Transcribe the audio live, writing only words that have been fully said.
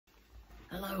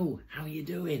Hello, how are you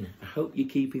doing? I hope you're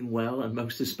keeping well and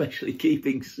most especially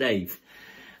keeping safe.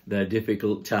 They're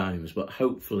difficult times, but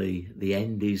hopefully the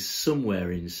end is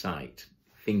somewhere in sight.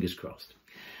 Fingers crossed.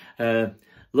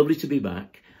 Lovely to be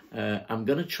back. I'm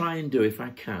going to try and do, if I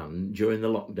can, during the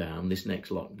lockdown, this next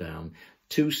lockdown,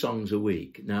 2 songs a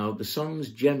week. Now, the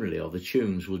songs generally, or the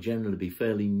tunes, will generally be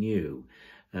fairly new.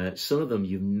 Some of them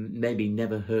you've maybe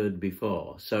never heard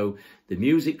before. So the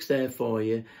music's there for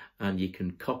you and you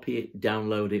can copy it,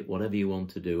 download it, whatever you want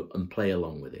to do and play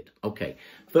along with it. Okay,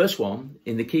 first one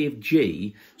in the key of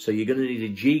G. So you're going to need a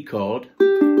G chord,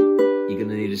 you're going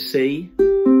to need a C,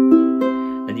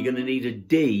 and you're going to need a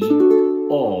D,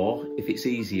 or if it's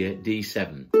easier,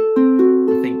 D7.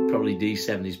 I think probably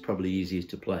D7 is probably easiest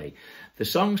to play. The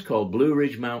song's called Blue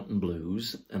Ridge Mountain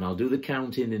Blues, and I'll do the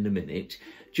count in a minute.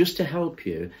 Just to help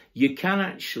you, you can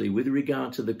actually, with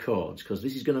regard to the chords, because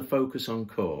this is going to focus on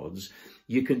chords,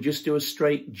 you can just do a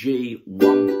straight G,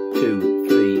 1, 2,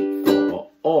 3, 4,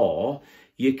 or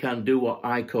you can do what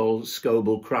I call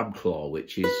Scoble Crab Claw,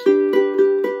 which is,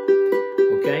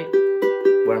 okay,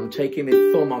 where I'm taking my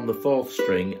thumb on the 4th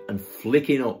string and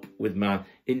flicking up with my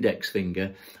index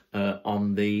finger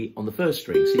on the 1st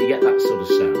string. So you get that sort of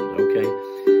sound, okay?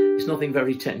 It's nothing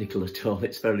very technical at all,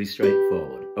 it's fairly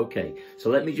straightforward. Okay, so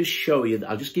let me just show you,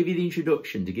 I'll just give you the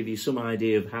introduction to give you some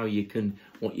idea of how you can,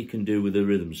 what you can do with a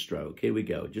rhythm stroke. Here we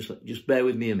go, just bear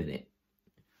with me a minute.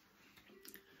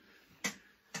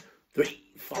 3,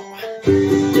 4,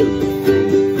 2,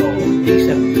 3, 4,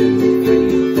 D7, 2,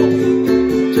 3, 4,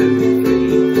 2,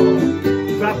 3,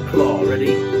 4. Crab claw,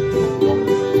 ready? 1,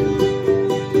 2.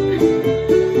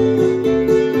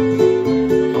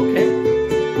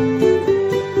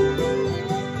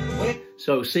 Okay.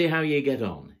 So see how you get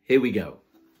on. Here we go.